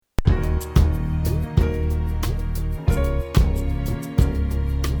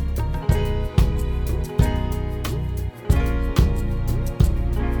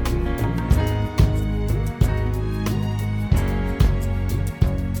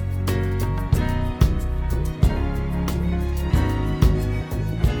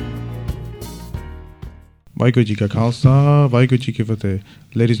Vaheguru Ji Ka Khalsa, Vaheguru Ji Ki Fateh.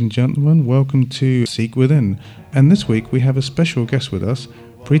 Ladies and gentlemen, welcome to Seek Within. And this week we have a special guest with us,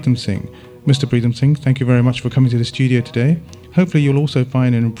 Preetham Singh. Mr. Preetham Singh, thank you very much for coming to the studio today. Hopefully you'll also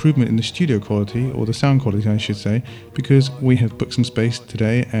find an improvement in the studio quality, or the sound quality I should say, because we have booked some space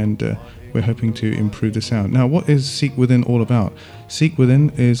today and we're hoping to improve the sound. Now, what is Seek Within all about? Seek Within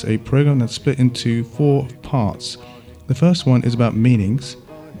is a program that's split into 4 parts. The first one is about meanings,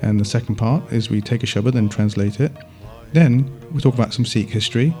 and the second part is we take a shabad and translate it. Then we talk about some Sikh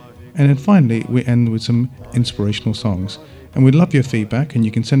history, and then finally we end with some inspirational songs. And we'd love your feedback, and you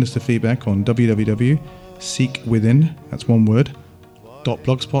can send us the feedback on www.seekwithin, that's one word,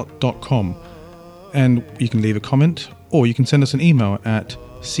 .blogspot.com. And you can leave a comment, or you can send us an email at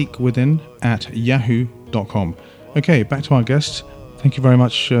seekwithin@yahoo.com. Okay, back to our guests. Thank you very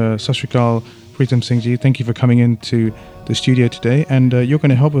much, Sat Sri Akal, Preetham Singh Ji. Thank you for coming into the studio today, and you're going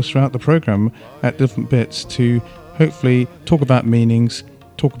to help us throughout the program at different bits to hopefully talk about meanings,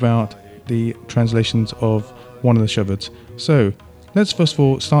 talk about the translations of one of the shabads. So let's first of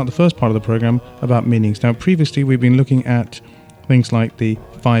all start the first part of the program about meanings. Now, previously we've been looking at things like the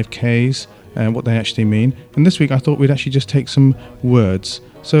 5Ks and what they actually mean, and this week I thought we'd actually just take some words.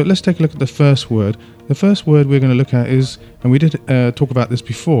 So let's take a look at the first word. The first word we're going to look at is, and we did talk about this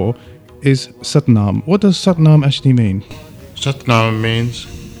before, is Satnam. What does Satnam actually mean? Satnam means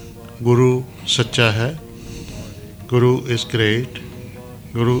Guru Sacha hai, Guru is great,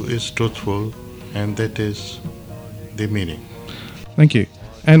 Guru is truthful, and that is the meaning. Thank you.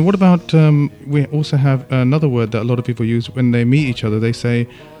 And what about, we also have another word that a lot of people use when they meet each other. They say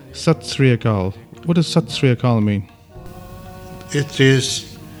Sat Sri Akal. What does Sat Sri Akal mean? It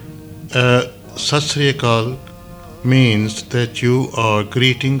is Sat Sri Akal means that you are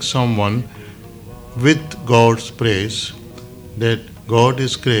greeting someone with God's praise, that God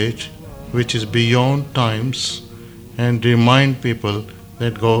is great, which is beyond times, and remind people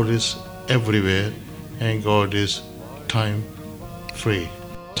that God is everywhere and God is time free.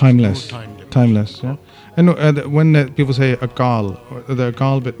 Timeless. No time limit. Timeless, yeah. And when people say Akal, the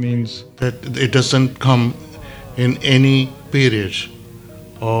Akal bit means? That it doesn't come in any period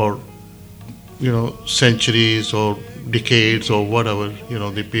or centuries or decades or whatever,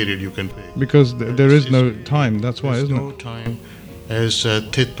 the period you can pay. Because there is no time, that's why, isn't it? There's no time. As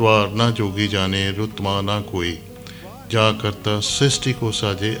Thitwar na jogi jane, rutma na koi, ja karta srishti ko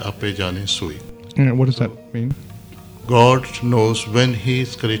saje ape jane sui. Yeah, what does that mean? God knows when He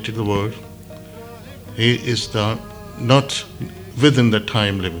has created the world. He is not within the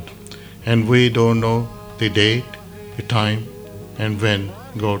time limit. And we don't know the date, the time, and when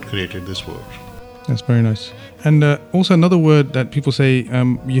God created this world. That's very nice. And also another word that people say,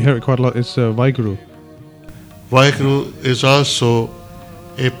 you hear it quite a lot, is Vaheguru. Vaheguru is also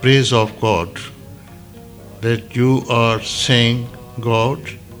a praise of God, that you are saying, God,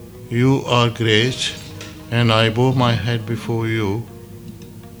 you are great, and I bow my head before you,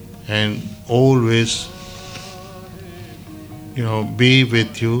 and always, be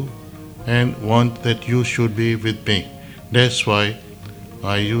with you, and want that you should be with me. That's why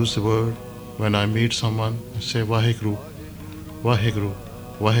I use the word when I meet someone. I say Vaheguru, Vaheguru,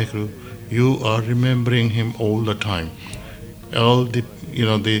 Vaheguru. You are remembering Him all the time. All the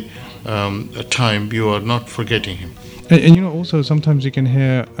time you are not forgetting Him. And also sometimes you can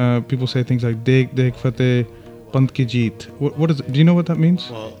hear people say things like Deg Deg Fateh Pant Ki Jeet. What is it? Do you know what that means?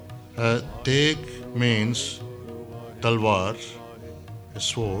 Well, Deg means talwar, a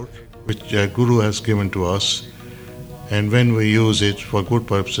sword, which Guru has given to us, and when we use it for good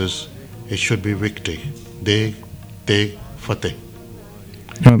purposes, it should be victory. Deg Deg Fateh.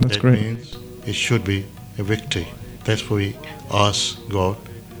 Oh, that's that great. Means it should be a victory. That's why we ask God,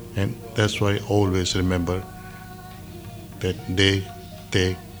 and that's why I always remember that they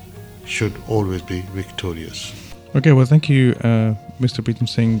should always be victorious. Okay, well, thank you, Mr. Preetham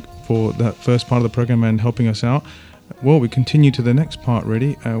Singh, for that first part of the program and helping us out. Well, we continue to the next part,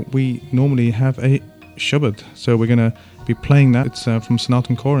 really. We normally have a Shabad, so we're going to be playing that. It's from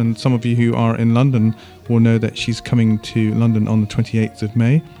Sanatan Kaur, and some of you who are in London will know that she's coming to London on the 28th of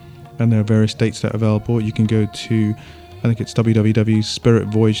May, and there are various dates that are available. You can go to, I think it's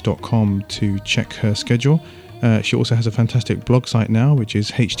www.spiritvoyage.com to check her schedule. She also has a fantastic blog site now, which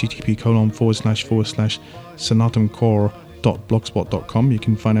is http://sanatankor.blogspot.com. You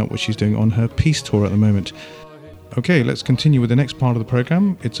can find out what she's doing on her peace tour at the moment. Okay, let's continue with the next part of the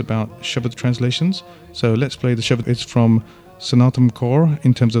program. It's about Shabad translations. So let's play the Shabad. It's from Sanatan Kaur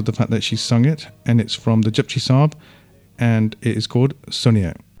in terms of the fact that she sung it, and it's from the Japji Sahib, and it is called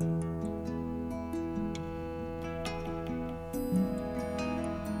Suniye.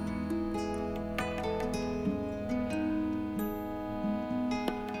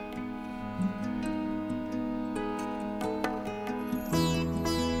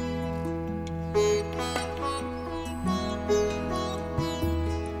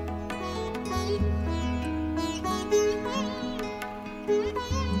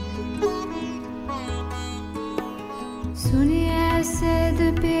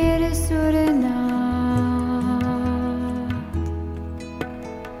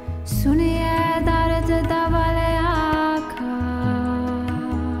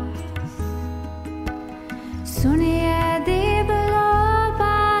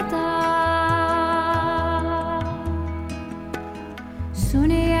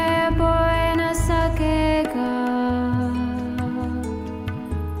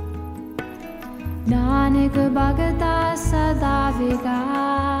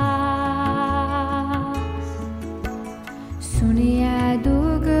 विकास सुनिए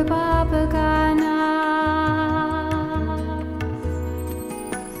दुख पाप का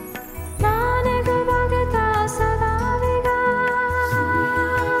नानक भगता सदा विकास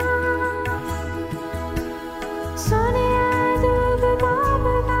सुनिए दुख पाप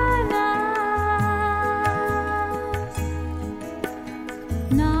का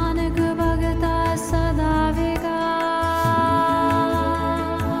नानक भगता सदा विकास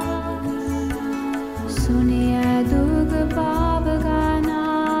सुनिए दुख पाप का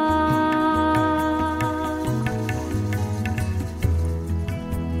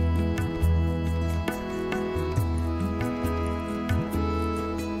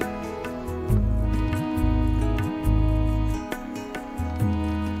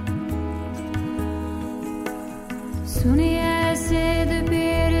सुनिए सिद्ध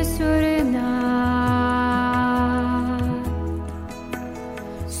पीर सुरनाथ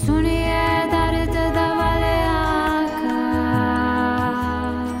सुनिए दर्द धवल आकाश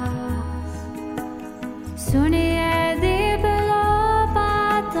सुनिए दीप लो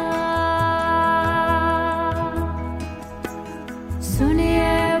पाता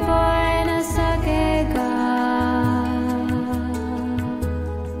सुनिए बोल न सकेगा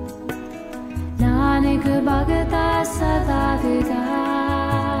नानक भगता सदा विकास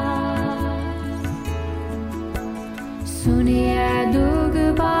सुनिए दुख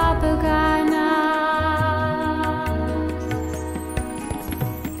पाप का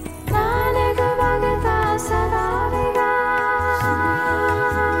नानक भगता सदा विकास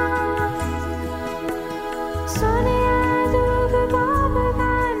सुनिए दुख पाप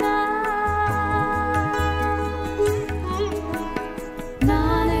का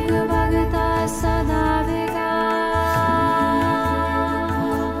नानक भगता सदा विकास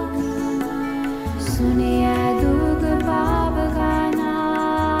सुनिए दुख पाप का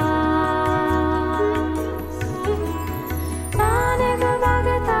नानक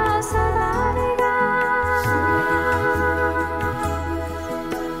भगता सदा विकास सुनिए दुख पाप का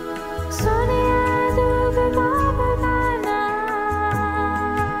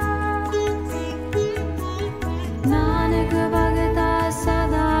नानक भगता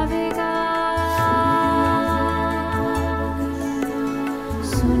सदा विकास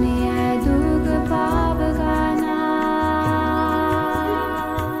सुनिए दुख पाप का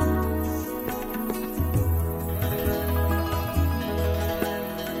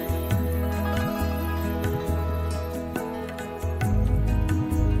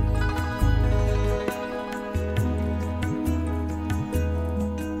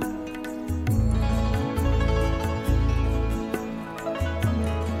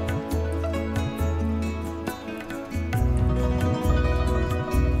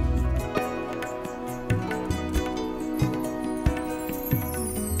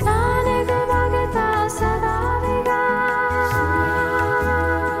नानक भगता सदा विकास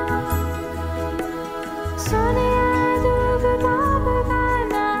सुनिए दुख पाप का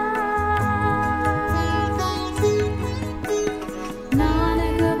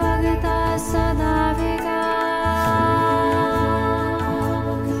नानक भगता सदा विकास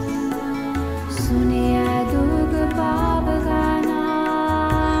सुनिए दुख पाप का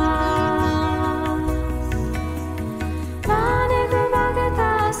नानक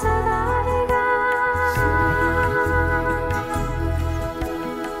भगता सदा विकास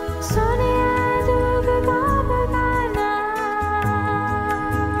सुनिए दुख पाप का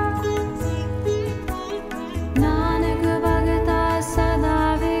नानक भगता सदा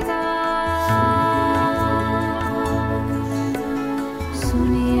विकास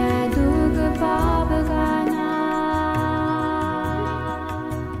सुनिए दुख पाप का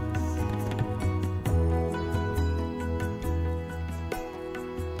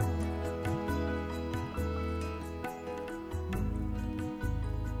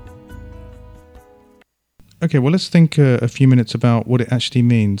Okay, well, let's think a few minutes about what it actually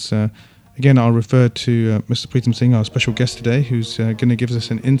means. Again, I'll refer to Mr. Pritam Singh, our special guest today, who's going to give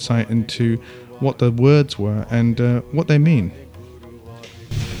us an insight into what the words were and what they mean.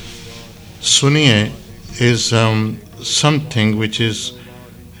 Suniye is something which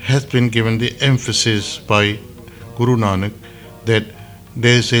has been given the emphasis by Guru Nanak, that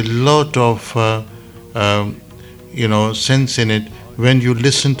there is a lot of sense in it when you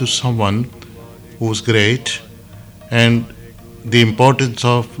listen to someone who's great, and the importance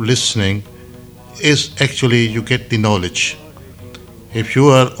of listening is actually you get the knowledge. If you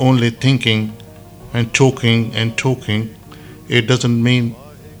are only thinking and talking, it doesn't mean,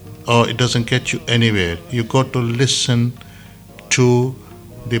 or it doesn't get you anywhere. You got to listen to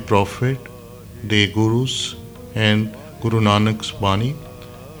the Prophet, the Gurus, and Guru Nanak's Bani,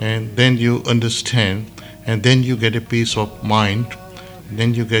 and then you understand, and then you get a peace of mind,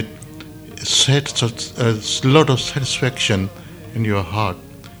 then you get a lot of satisfaction in your heart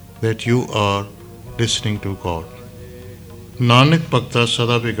that you are listening to God. Nanak Bhakta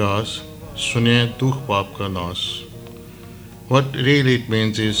Sada Vigas Sunye Dukh Paap Ka Nas. What really it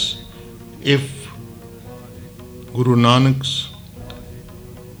means is, if Guru Nanak's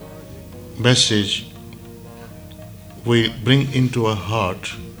message we bring into our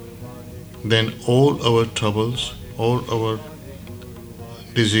heart, then all our troubles, all our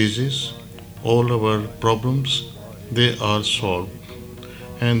diseases, all our problems, they are solved.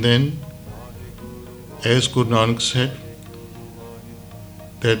 And then, as Guru Nanak said,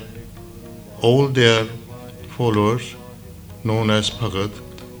 that all their followers, known as Bhagat,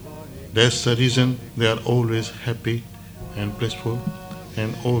 that's the reason they are always happy and blissful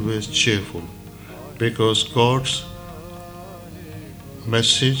and always cheerful, because God's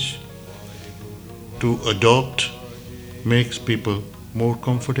message to adopt makes people more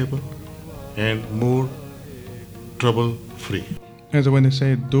comfortable and more trouble free. As when they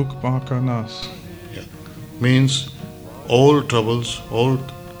say Dukh Baka Nas. Yeah. Means all troubles, all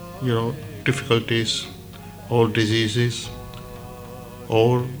difficulties, all diseases,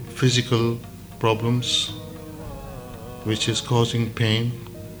 all physical problems which is causing pain,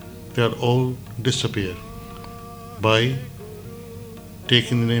 they are all disappear by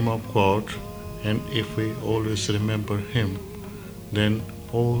taking the name of God, and if we always remember Him, then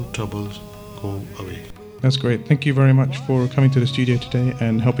all troubles go away. That's great. Thank you very much for coming to the studio today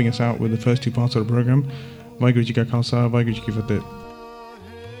and helping us out with the first two parts of the program. Vaheguru Ji Ka Khalsa, Vaheguru Ji Ki Fateh.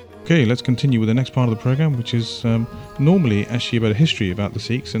 Okay, let's continue with the next part of the program, which is normally actually about a history about the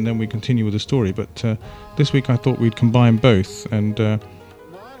Sikhs, and then we continue with the story. But this week I thought we'd combine both. And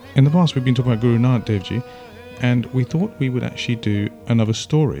in the past we've been talking about Guru Nanak Dev Ji, and we thought we would actually do another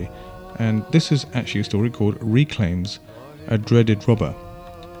story. And this is actually a story called Reclaims, a Dreaded Robber.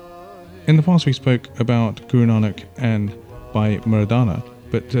 In the past we spoke about Guru Nanak and Bhai Mardana,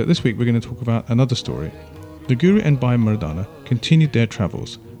 but this week we're going to talk about another story. The Guru and Bhai Mardana continued their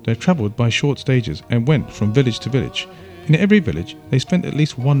travels. They travelled by short stages and went from village to village. In every village they spent at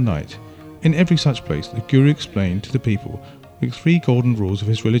least one night. In every such place the Guru explained to the people the 3 golden rules of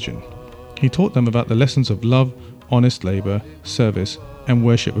his religion. He taught them about the lessons of love, honest labour, service and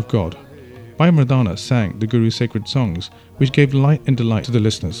worship of God. Bhai Mardana sang the Guru's sacred songs, which gave light and delight to the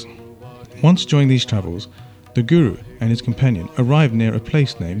listeners. Once during these travels, the Guru and his companion arrived near a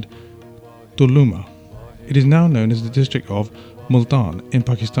place named Tuluma. It is now known as the district of Multan in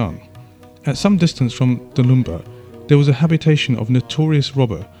Pakistan. At some distance from Tulumba, there was a habitation of notorious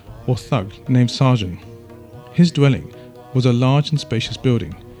robber or thug named Sarjan. His dwelling was a large and spacious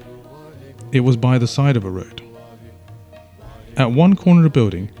building. It was by the side of a road. At one corner of the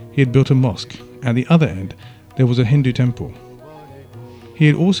building, he had built a mosque. At the other end, there was a Hindu temple. He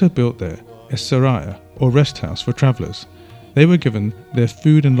had also built there a saraya or rest house for travellers. They were given their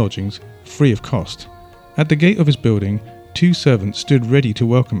food and lodgings free of cost. At the gate of his building, 2 servants stood ready to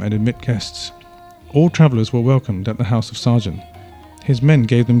welcome and admit guests. All travellers were welcomed at the house of Sarjan. His men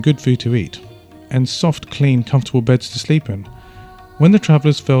gave them good food to eat, and soft, clean, comfortable beds to sleep in. When the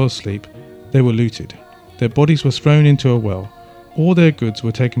travellers fell asleep, they were looted. Their bodies were thrown into a well. All their goods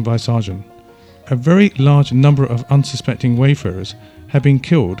were taken by Sarjan. A very large number of unsuspecting wayfarers had been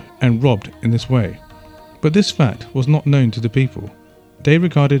killed and robbed in this way. But this fact was not known to the people. They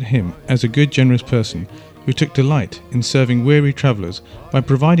regarded him as a good, generous person who took delight in serving weary travellers by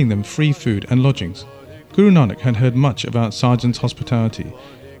providing them free food and lodgings. Guru Nanak had heard much about Sarjan's hospitality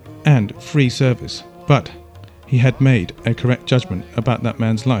and free service, but he had made a correct judgment about that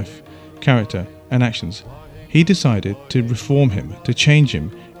man's life, character and actions. He decided to reform him, to change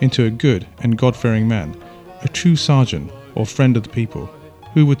him into a good and God-fearing man, a true Sarjan or friend of the people,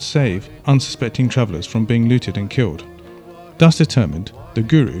 who would save unsuspecting travellers from being looted and killed. Thus determined, the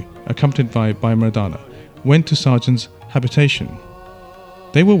Guru, accompanied by Bhai Mardana, went to Sarjan's habitation.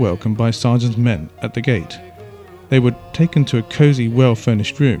 They were welcomed by Sarjan's men at the gate. They were taken to a cosy,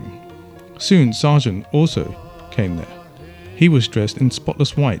 well-furnished room. Soon Sarjan also came there. He was dressed in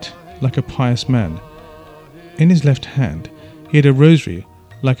spotless white, like a pious man. In his left hand he had a rosary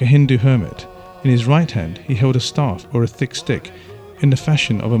like a Hindu hermit. In his right hand he held a staff or a thick stick in the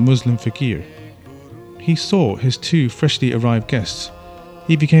fashion of a Muslim fakir. He saw his 2 freshly arrived guests.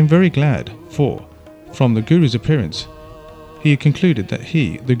 He became very glad, for, from the Guru's appearance, he had concluded that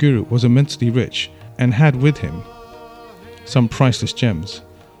he, the Guru, was immensely rich and had with him some priceless gems.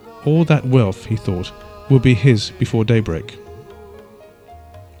 All that wealth, he thought, would be his before daybreak.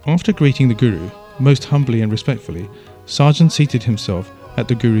 After greeting the Guru most humbly and respectfully, Sarjan seated himself at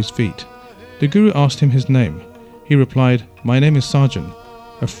the Guru's feet. The Guru asked him his name. He replied, "My name is Sarjan,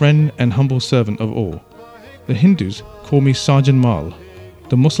 a friend and humble servant of all. The Hindus call me Sarjan Mal.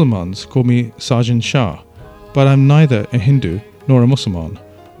 The Muslimans call me Sarjan Shah. But I am neither a Hindu nor a Musliman.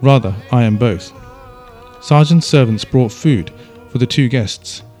 Rather, I am both." Sarjan's servants brought food for the two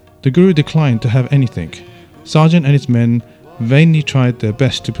guests. The Guru declined to have anything. Sarjan and his men vainly tried their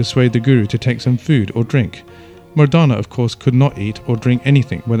best to persuade the Guru to take some food or drink. Mardana, of course, could not eat or drink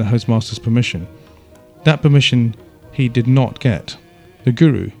anything without his master's permission. That permission he did not get. The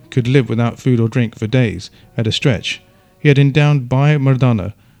Guru could live without food or drink for days at a stretch. He had endowed Bhai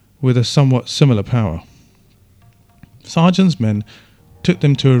Mardana with a somewhat similar power. Sarjan's men took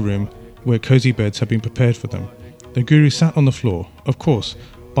them to a room where cosy beds had been prepared for them. The Guru sat on the floor. Of course,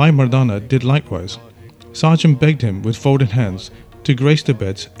 Bhai Mardana did likewise. Sarjan begged him with folded hands to grace the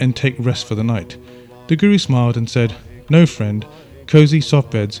beds and take rest for the night. The Guru smiled and said, "No, friend, cosy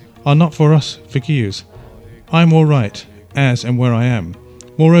soft beds are not for us fakirs. I am all right as and where I am.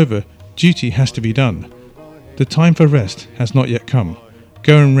 Moreover, duty has to be done. The time for rest has not yet come.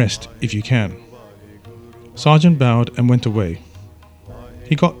 Go and rest if you can." Sarjan bowed and went away.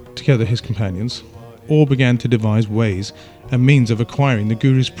 He got together his companions. All began to devise ways and means of acquiring the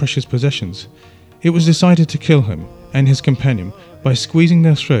Guru's precious possessions. It was decided to kill him and his companion by squeezing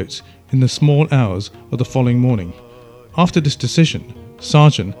their throats in the small hours of the following morning. After this decision,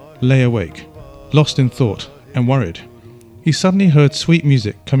 Sarjan lay awake, lost in thought and worried. He suddenly heard sweet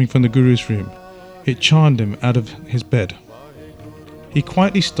music coming from the Guru's room. It charmed him out of his bed. He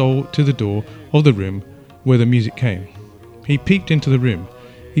quietly stole to the door of the room where the music came. He peeped into the room.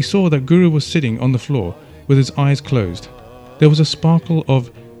 He saw that Guru was sitting on the floor with his eyes closed. There was a sparkle of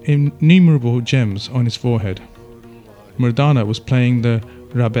innumerable gems on his forehead. Mardana was playing the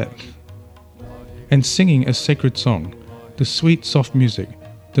rabek and singing a sacred song. The sweet soft music,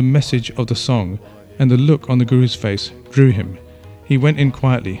 the message of the song, and the look on the Guru's face drew him. He went in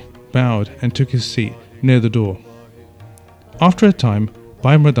quietly, bowed and took his seat near the door. After a time,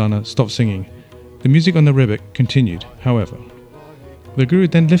 Bhai Mardana stopped singing. The music on the rebek continued, however. The Guru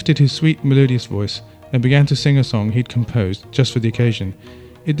then lifted his sweet melodious voice and began to sing a song he'd composed just for the occasion.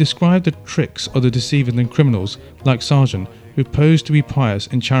 It described the tricks of the deceivers and criminals like Sarjan, who posed to be pious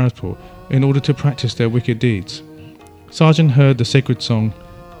and charitable in order to practice their wicked deeds. Sarjan heard the sacred song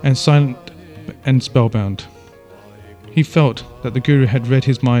and silent and spellbound. He felt that the Guru had read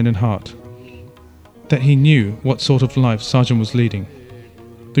his mind and heart, that he knew what sort of life Sarjan was leading.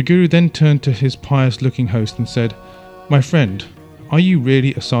 The Guru then turned to his pious-looking host and said, "My friend, are you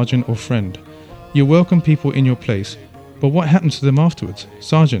really a Sarjan or friend? You welcome people in your place, but what happens to them afterwards?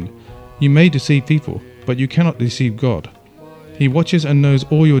 Sarjan, you may deceive people, but you cannot deceive God. He watches and knows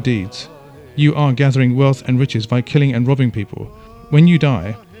all your deeds. You are gathering wealth and riches by killing and robbing people. When you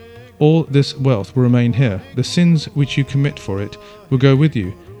die, all this wealth will remain here. The sins which you commit for it will go with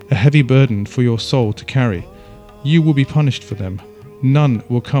you, a heavy burden for your soul to carry. You will be punished for them. None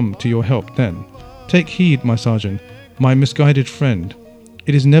will come to your help then. Take heed, my Sarjan, my misguided friend.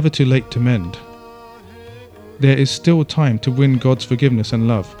 It is never too late to mend. There is still time to win God's forgiveness and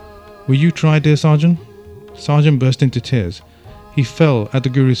love. Will you try, dear Sarjan?" Sarjan burst into tears. He fell at the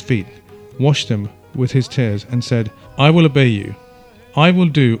Guru's feet, washed them with his tears, and said, "I will obey you. I will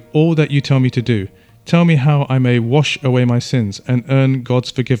do all that you tell me to do. Tell me how I may wash away my sins and earn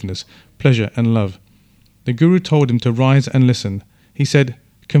God's forgiveness, pleasure and love." The Guru told him to rise and listen. He said,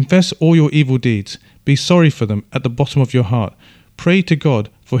 "Confess all your evil deeds. Be sorry for them at the bottom of your heart. Pray to God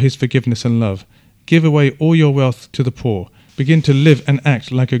for his forgiveness and love. Give away all your wealth to the poor. Begin to live and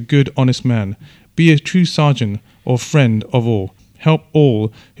act like a good, honest man. Be a true Sarjan or friend of all. Help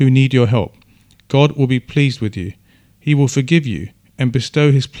all who need your help. God will be pleased with you. He will forgive you and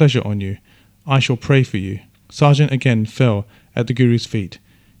bestow his pleasure on you. I shall pray for you." Sarjan again fell at the Guru's feet.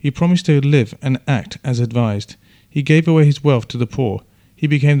 He promised to live and act as advised. He gave away his wealth to the poor. He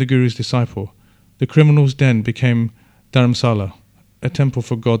became the Guru's disciple. The criminal's den became Dharamsala, a temple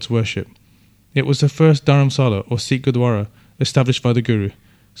for God's worship. It was the first Dharamsala or Sikh Gurdwara established by the Guru.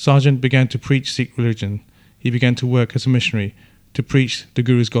 Sarjan began to preach Sikh religion. He began to work as a missionary to preach the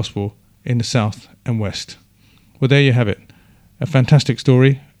Guru's gospel in the south and west. Well, there you have it. A fantastic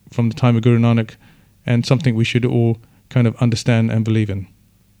story from the time of Guru Nanak, and something we should all kind of understand and believe in.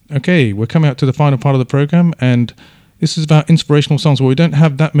 Okay, we're coming up to the final part of the program, and this is about inspirational songs. Well, we don't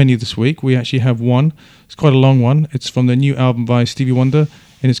have that many this week. We actually have one. It's quite a long one. It's from the new album by Stevie Wonder,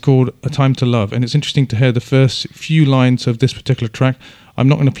 and it's called A Time to Love. And it's interesting to hear the first few lines of this particular track. I'm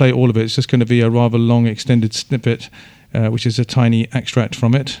not going to play all of it. It's just going to be a rather long, extended snippet. which is a tiny extract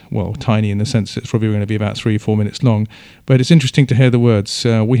from it. Well, tiny in the sense that it's probably going to be about 3-4 minutes long. But it's interesting to hear the words.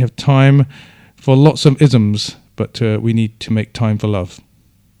 We have time for lots of isms, but we need to make time for love.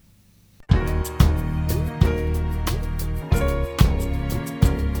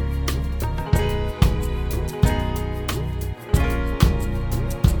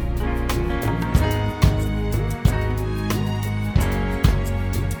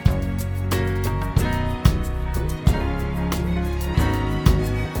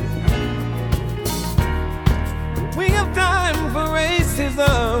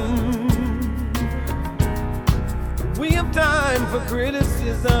 We have time for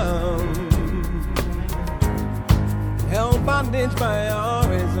criticism, held bondage by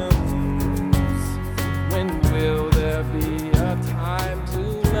our isms. When will there be a time to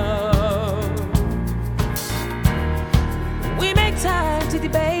love? We make time to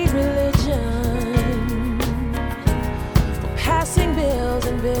debate religion, for passing bills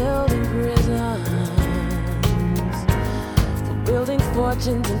and building prisons, for building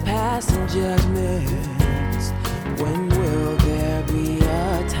fortunes and passing judgments. When will there be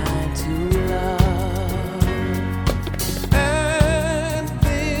a time to love? At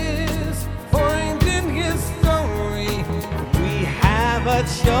this point in history, we have a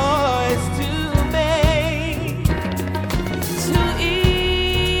choice to make. To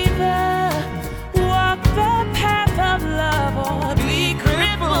either walk the path of love or be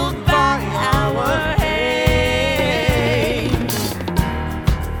crippled by our hate.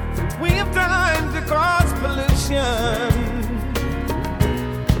 We have time to cause pollution.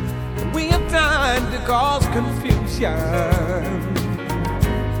 We have time to cause confusion,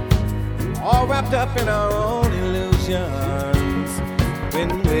 all wrapped up in our own illusions.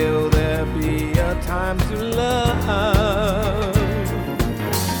 When will there be a time to love?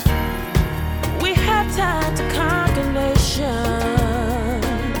 We have time to conquer nations,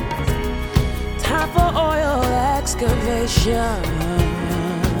 time for oil excavation,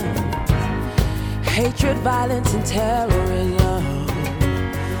 hatred, violence, and terrorism.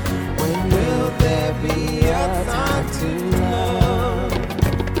 When will there be a time to love?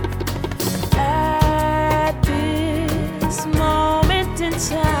 At this moment in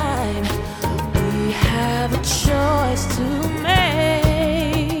time, we have a choice to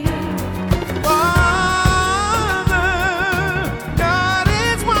make. Father, God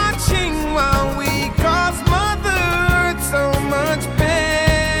is watching while we cause Mother Earth so much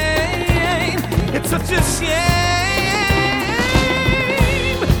pain. It's such a shame.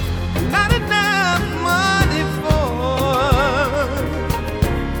 Not enough money for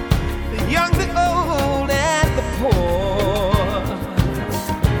the young, the old, and the poor.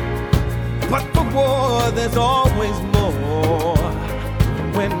 But for war, there's always more.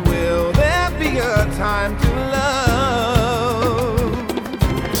 When will there be a time to love?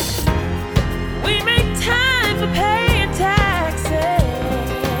 We make time for paying taxes,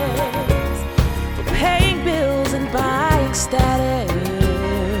 for paying bills and buying status.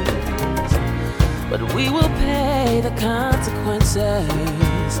 But we will pay the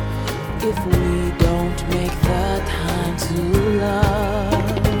consequences if we don't make the time to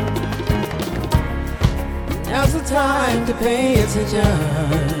love. Now's the time to pay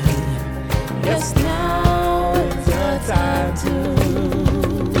attention. Yes, now is the time to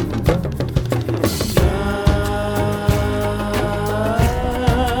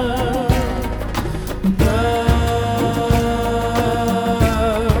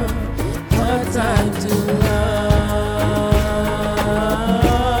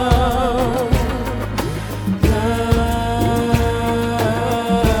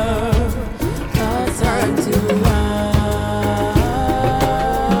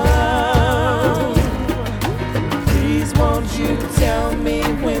Please won't you tell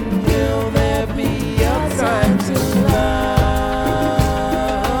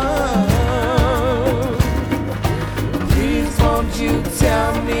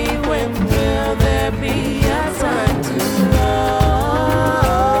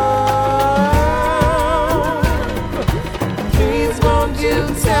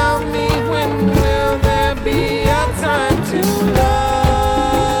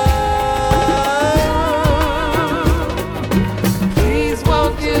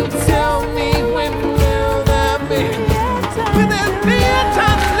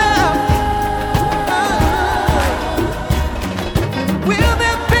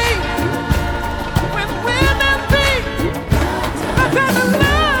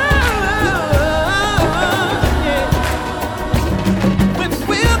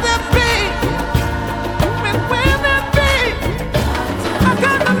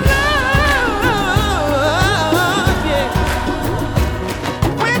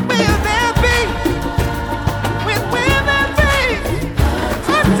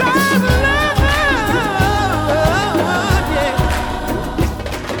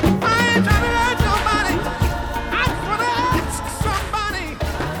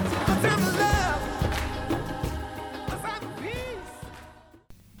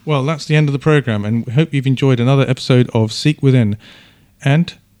Well, that's the end of the program, and we hope you've enjoyed another episode of Seek Within.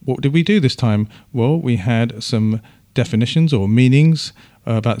 And what did we do this time? Well, we had some definitions or meanings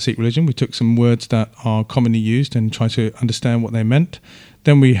about Sikh religion. We took some words that are commonly used and tried to understand what they meant.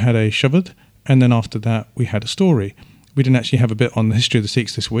 Then we had a shabad, and then after that we had a story. We didn't actually have a bit on the history of the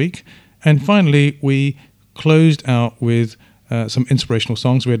Sikhs this week. And finally, we closed out with some inspirational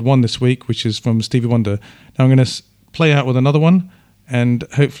songs. We had one this week, which is from Stevie Wonder. Now I'm going to play out with another one, and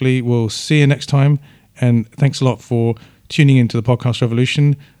hopefully we'll see you next time. And thanks a lot for tuning into the Podcast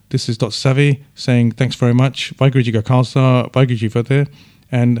Revolution. This is Dr. Savi saying thanks very much. Vaiguruji Ka Khalsa, Vaiguruji Fateh.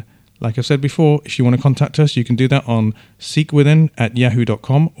 And like I said before, if you want to contact us, you can do that on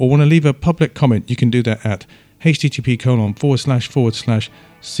seekwithin@yahoo.com, or want to leave a public comment, you can do that at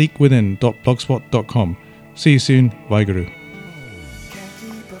http://seekwithin.blogspot.com. See you soon. Vaiguru. Can't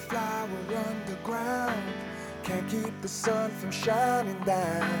keep a flower underground, can't keep the sun from shining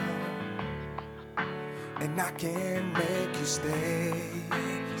down, and I can't make you stay.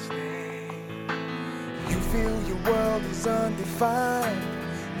 You feel your world is undefined,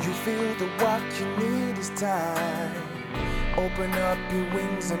 you feel that what you need is time. Open up your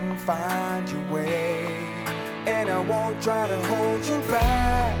wings and find your way, and I won't try to hold you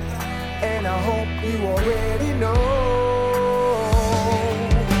back, and I hope you already know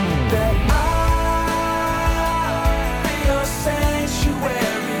that I'll be your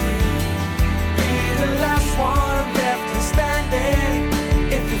sanctuary, be the last one left standing.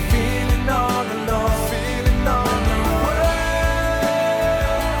 If you're feeling all alone, the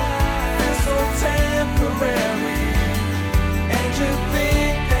world is so temporary, and you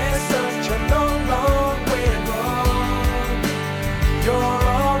think there's such a long, long way to go. You're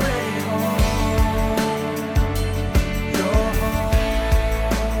already home. You're home.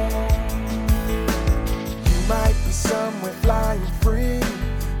 You might be somewhere flying free.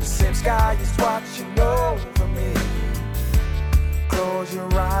 The same sky is watching over me. Close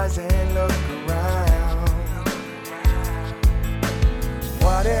your eyes and look around.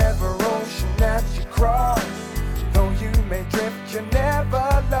 Whatever ocean that you cross, though you may drift, you're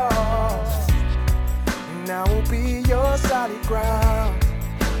never lost. And I will be your solid ground,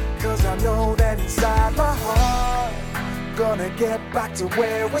 'cause I know that inside my heart, gonna get back to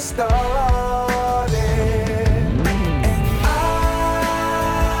where we started.